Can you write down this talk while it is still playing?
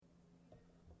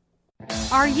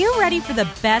Are you ready for the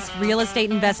best real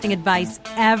estate investing advice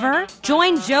ever?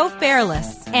 Join Joe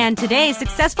Fairless and today's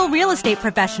successful real estate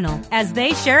professional as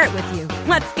they share it with you.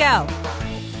 Let's go.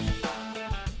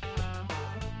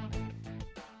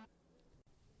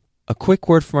 A quick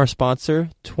word from our sponsor,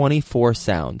 24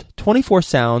 Sound. 24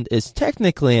 Sound is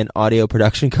technically an audio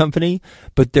production company,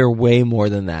 but they're way more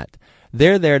than that.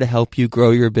 They're there to help you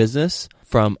grow your business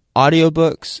from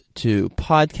audiobooks to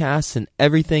podcasts and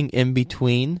everything in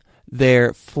between.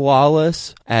 They're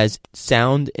flawless as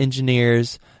sound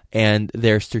engineers and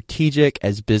they're strategic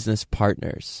as business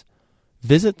partners.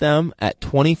 Visit them at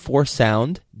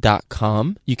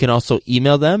 24sound.com. You can also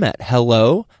email them at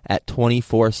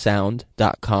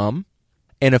hello@24sound.com.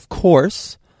 And of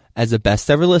course, as a best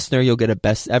ever listener, you'll get a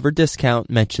best ever discount.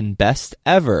 Mention best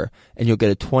ever and you'll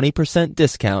get a 20%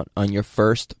 discount on your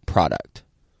first product.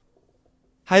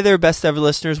 Hi there, best ever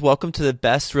listeners. Welcome to the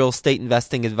best real estate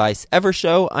investing advice ever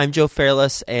show. I'm Joe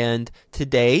Fairless, and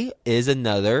today is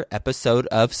another episode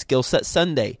of Skill Set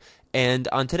Sunday. And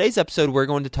on today's episode, we're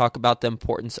going to talk about the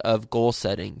importance of goal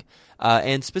setting.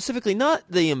 And specifically, not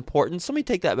the importance. Let me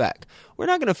take that back. We're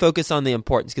not going to focus on the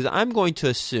importance because I'm going to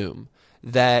assume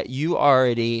that you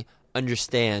already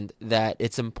understand that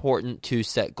it's important to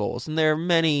set goals. And there are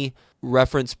many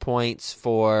reference points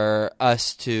for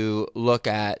us to look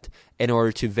at in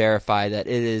order to verify that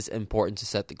it is important to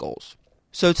set the goals.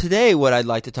 So today what I'd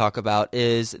like to talk about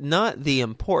is not the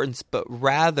importance, but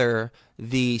rather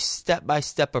the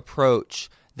step-by-step approach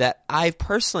that I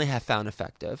personally have found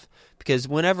effective. Because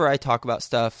whenever I talk about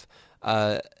stuff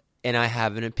and I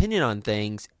have an opinion on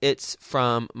things, it's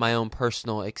from my own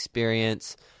personal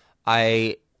experience.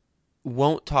 I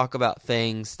won't talk about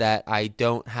things that I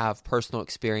don't have personal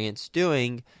experience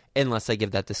doing unless I give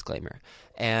that disclaimer.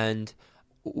 And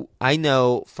I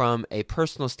know from a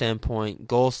personal standpoint,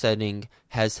 goal setting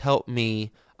has helped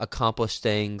me accomplish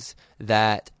things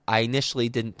that I initially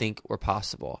didn't think were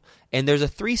possible. And there's a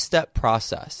 3-step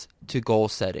process to goal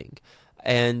setting.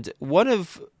 And one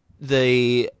of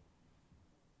the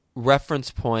reference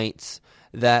points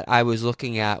that I was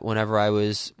looking at whenever I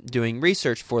was doing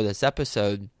research for this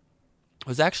episode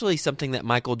was actually something that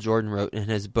Michael Jordan wrote in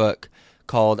his book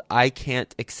called I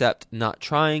Can't Accept Not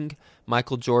Trying,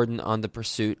 Michael Jordan on the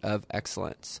Pursuit of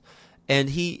Excellence. And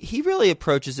he really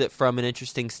approaches it from an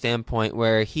interesting standpoint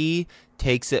where he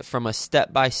takes it from a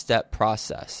step-by-step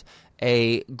process,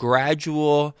 a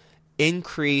gradual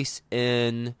increase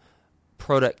in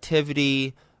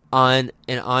productivity on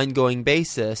an ongoing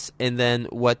basis. And then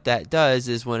what that does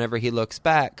is whenever he looks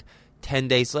back 10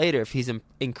 days later, if he's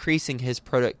increasing his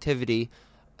productivity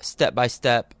step by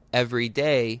step every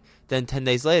day, then 10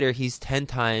 days later, he's 10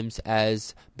 times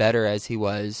as better as he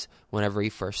was whenever he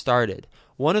first started.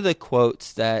 One of the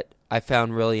quotes that I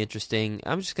found really interesting,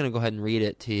 I'm just going to go ahead and read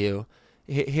it to you.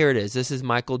 Here it is. This is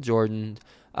Michael Jordan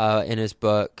in his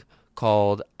book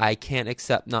called I Can't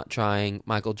Accept Not Trying,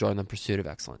 Michael Jordan, The Pursuit of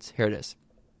Excellence. Here it is.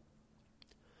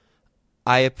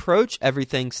 I approach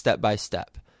everything step by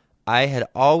step. I had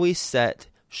always set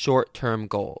short-term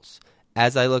goals.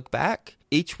 As I look back,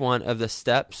 each one of the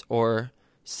steps or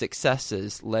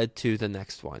successes led to the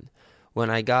next one. When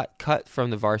I got cut from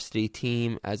the varsity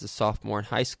team as a sophomore in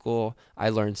high school, I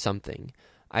learned something.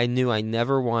 I knew I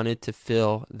never wanted to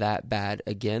feel that bad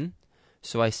again,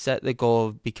 so I set the goal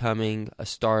of becoming a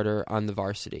starter on the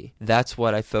varsity. That's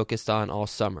what I focused on all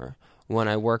summer. When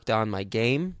I worked on my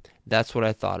game, that's what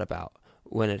I thought about.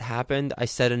 When it happened, I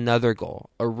set another goal,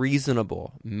 a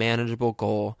reasonable, manageable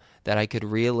goal that I could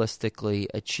realistically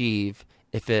achieve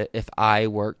if I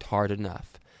worked hard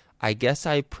enough. I guess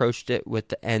I approached it with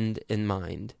the end in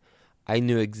mind. I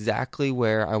knew exactly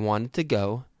where I wanted to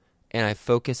go, and I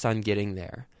focused on getting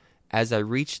there. As I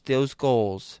reached those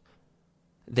goals,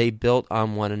 they built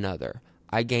on one another.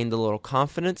 I gained a little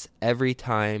confidence every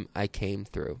time I came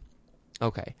through.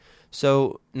 Okay,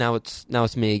 so now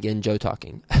it's me again, Joe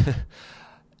talking.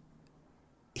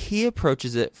 He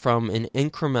approaches it from an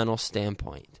incremental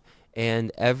standpoint,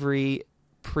 and every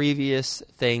previous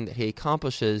thing that he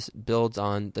accomplishes builds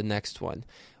on the next one.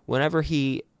 Whenever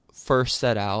he first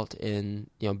set out in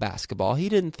basketball, he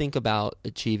didn't think about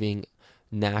achieving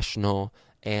national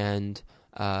and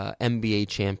NBA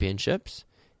championships.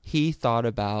 He thought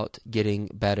about getting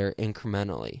better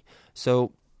incrementally.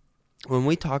 So when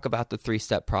we talk about the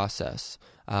 3-step process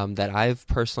that I've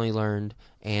personally learned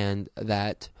and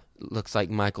that looks like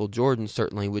Michael Jordan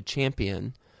certainly would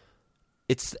champion,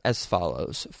 it's as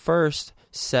follows. First,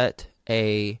 set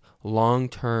a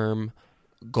long-term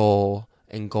goal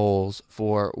and goals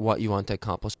for what you want to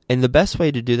accomplish. And the best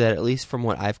way to do that, at least from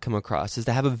what I've come across, is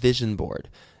to have a vision board.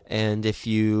 And if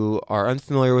you are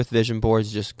unfamiliar with vision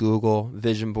boards, just Google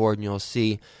vision board and you'll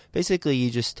see basically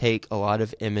you just take a lot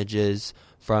of images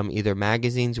from either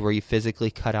magazines where you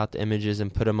physically cut out the images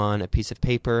and put them on a piece of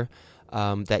paper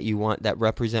that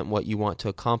represent what you want to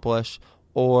accomplish.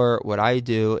 Or what I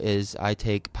do is I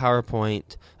take a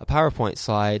PowerPoint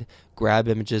slide, grab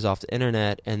images off the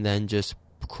internet, and then just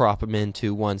crop them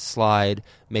into one slide,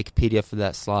 make a PDF of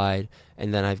that slide,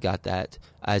 and then I've got that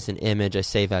as an image. I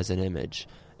save as an image.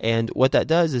 And what that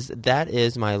does is that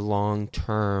is my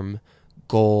long-term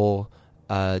goal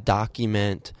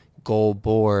document, goal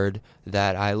board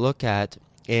that I look at,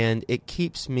 and it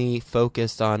keeps me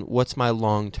focused on what's my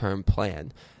long-term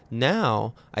plan.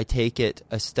 Now I take it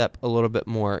a step a little bit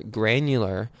more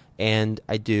granular, and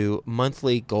I do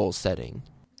monthly goal setting.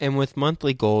 And with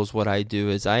monthly goals, what I do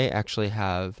is I actually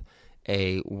have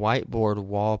a whiteboard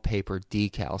wallpaper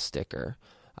decal sticker.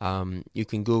 You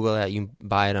can Google that. You can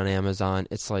buy it on Amazon.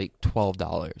 It's like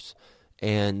 $12.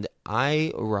 And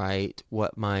I write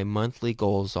what my monthly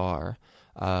goals are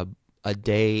a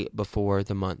day before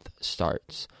the month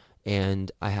starts.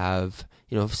 And I have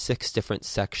 6 different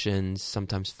sections,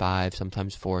 sometimes 5,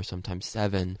 sometimes 4, sometimes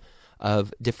 7,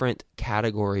 of different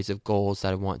categories of goals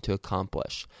that I want to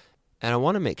accomplish. And I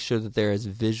want to make sure that they're as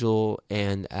visual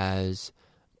and as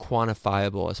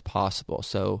quantifiable as possible.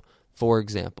 So, for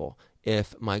example,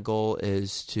 if my goal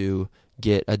is to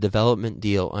get a development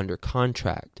deal under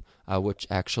contract, which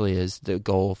actually is the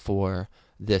goal for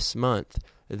this month,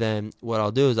 then what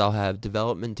I'll do is I'll have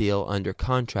development deal under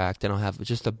contract, and I'll have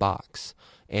just a box.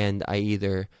 And I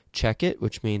either check it,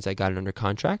 which means I got it under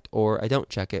contract, or I don't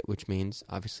check it, which means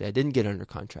obviously I didn't get it under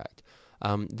contract.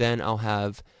 Then I'll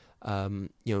have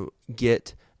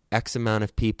get X amount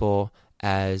of people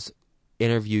as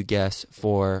interview guests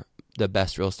for the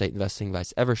Best Real Estate Investing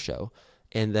Advice Ever show.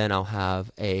 And then I'll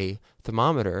have a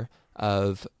thermometer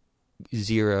of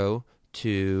 0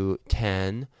 to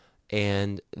 10,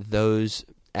 and those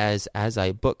as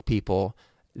I book people,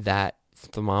 that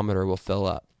thermometer will fill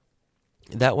up.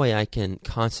 That way I can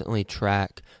constantly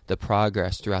track the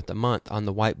progress throughout the month on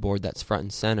the whiteboard that's front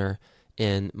and center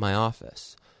in my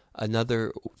office.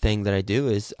 Another thing that I do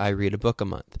is I read a book a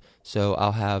month. So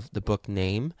I'll have the book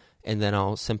name, and then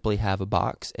I'll simply have a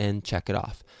box and check it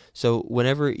off. So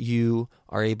whenever you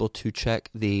are able to check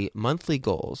the monthly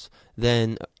goals,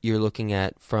 then you're looking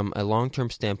at, from a long-term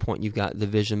standpoint, you've got the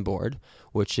vision board,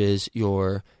 which is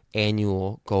your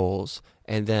annual goals.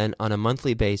 And then on a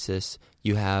monthly basis,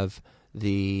 you have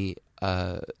the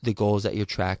goals that you're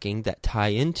tracking that tie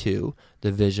into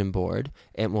the vision board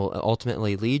and will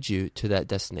ultimately lead you to that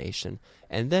destination.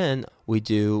 And then we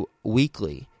do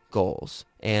weekly goals.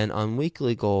 And on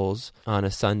weekly goals, on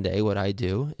a Sunday, what I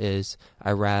do is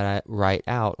I write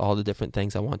out all the different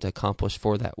things I want to accomplish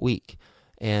for that week.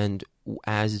 And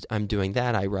as I'm doing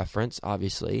that, I reference,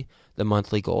 obviously, the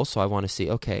monthly goals. So I want to see,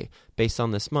 okay, based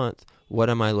on this month, what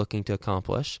am I looking to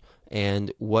accomplish?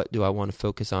 And what do I want to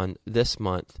focus on this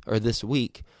month or this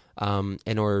week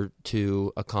in order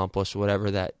to accomplish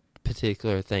whatever that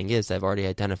particular thing is I've already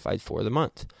identified for the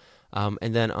month.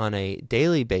 And then on a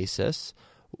daily basis,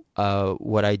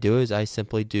 what I do is I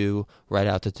simply write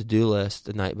out the to-do list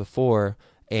the night before,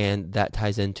 and that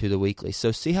ties into the weekly.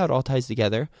 So see how it all ties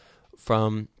together.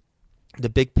 From the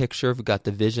big picture, we've got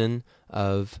the vision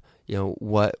of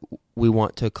what we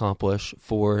want to accomplish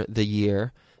for the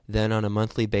year. Then on a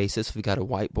monthly basis, we've got a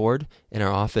whiteboard in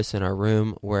our office, in our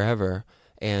room, wherever,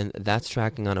 and that's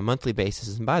tracking on a monthly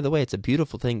basis. And by the way, it's a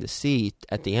beautiful thing to see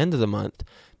at the end of the month,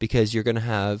 because you're going to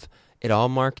have it all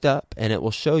marked up, and it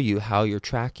will show you how you're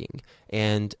tracking.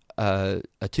 And a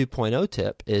 2.0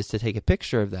 tip is to take a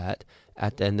picture of that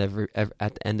at the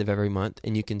end of every month,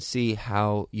 and you can see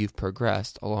how you've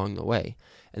progressed along the way.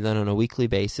 And then on a weekly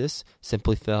basis,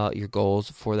 simply fill out your goals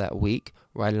for that week,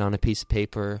 write it on a piece of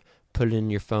paper, put it in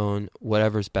your phone,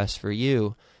 whatever's best for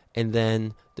you. And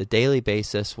then the daily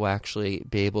basis will actually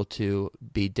be able to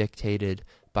be dictated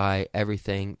by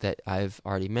everything that I've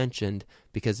already mentioned,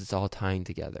 because it's all tying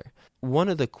together. One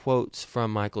of the quotes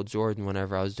from Michael Jordan,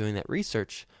 whenever I was doing that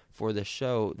research for this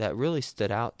show, that really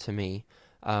stood out to me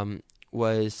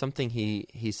was something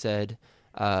he said,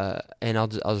 and I'll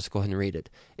just go ahead and read it.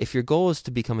 If your goal is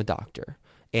to become a doctor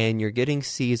and you're getting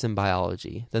C's in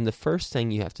biology, then the first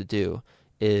thing you have to do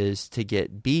is to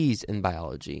get B's in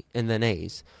biology and then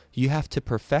A's. You have to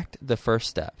perfect the first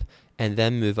step and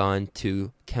then move on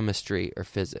to chemistry or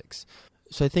physics.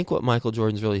 So I think what Michael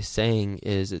Jordan's really saying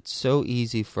is it's so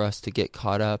easy for us to get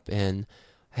caught up in,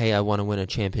 hey, I want to win a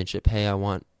championship. Hey, I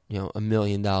want $1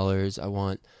 million. I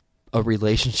want a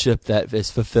relationship that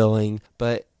is fulfilling.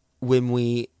 But when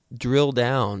we drill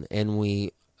down and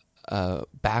we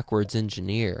backwards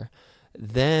engineer,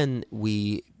 then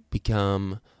we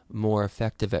become more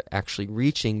effective at actually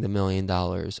reaching the $1 million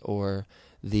or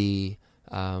the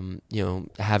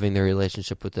having the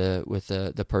relationship with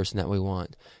the person that we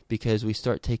want, because we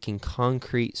start taking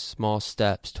concrete small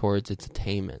steps towards its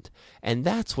attainment. And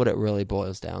that's what it really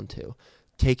boils down to,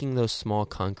 taking those small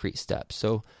concrete steps.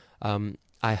 So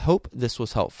I hope this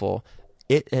was helpful.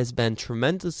 It has been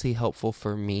tremendously helpful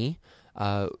for me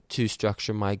to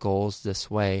structure my goals this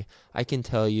way. I can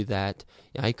tell you that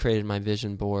I created my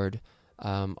vision board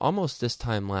almost this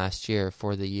time last year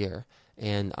for the year,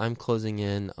 and I'm closing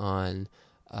in on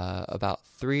about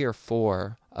 3 or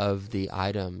 4 of the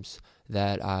items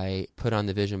that I put on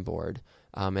the vision board,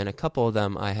 and a couple of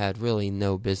them I had really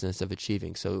no business of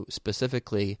achieving. So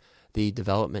specifically the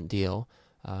development deal,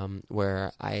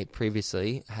 where I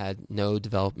previously had no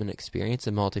development experience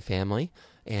in multifamily,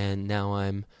 and now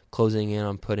I'm closing in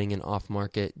on putting an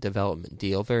off-market development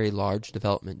deal, very large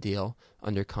development deal,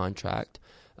 under contract.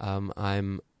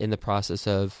 I'm in the process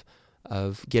of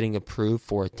getting approved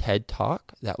for a TED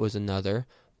Talk. That was another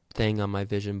thing on my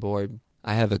vision board.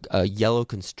 I have a yellow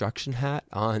construction hat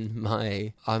on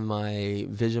my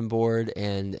vision board,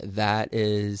 and that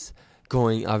is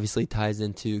obviously ties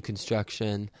into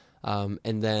construction.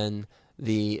 And then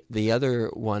the other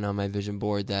one on my vision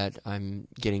board that I'm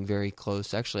getting very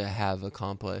close, actually I have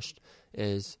accomplished,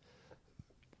 is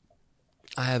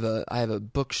I have a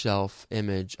bookshelf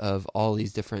image of all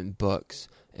these different books,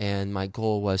 and my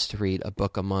goal was to read a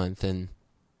book a month, and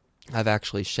I've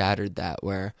actually shattered that,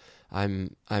 where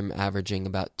I'm averaging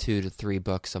about 2 to 3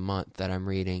 books a month that I'm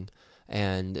reading.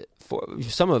 And for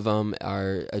some of them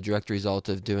are a direct result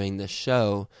of doing this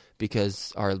show,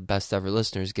 because our best ever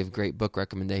listeners give great book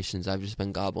recommendations. I've just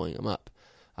been gobbling them up.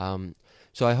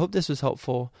 So I hope this was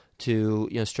helpful to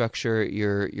structure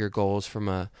your goals from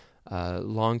a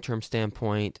long-term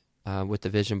standpoint with the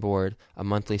vision board, a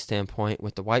monthly standpoint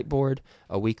with the whiteboard,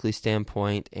 a weekly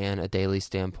standpoint, and a daily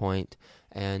standpoint.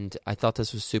 And I thought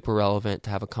this was super relevant to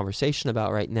have a conversation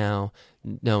about right now,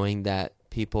 knowing that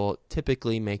people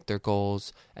typically make their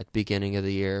goals at the beginning of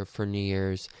the year for New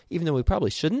Year's, even though we probably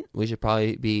shouldn't. We should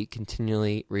probably be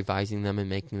continually revising them and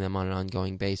making them on an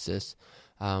ongoing basis.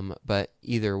 But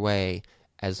either way,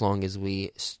 as long as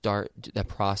we start the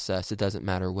process, it doesn't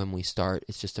matter when we start.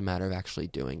 It's just a matter of actually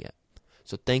doing it.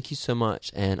 So thank you so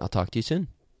much, and I'll talk to you soon.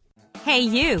 Hey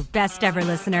you, best ever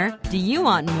listener. Do you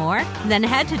want more? Then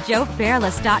head to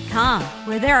joefairless.com,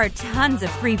 where there are tons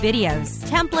of free videos,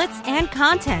 templates, and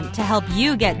content to help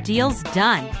you get deals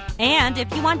done. And if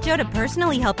you want Joe to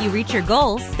personally help you reach your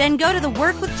goals, then go to the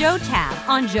Work with Joe tab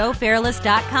on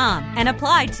joefairless.com and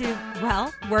apply to,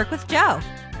 work with Joe.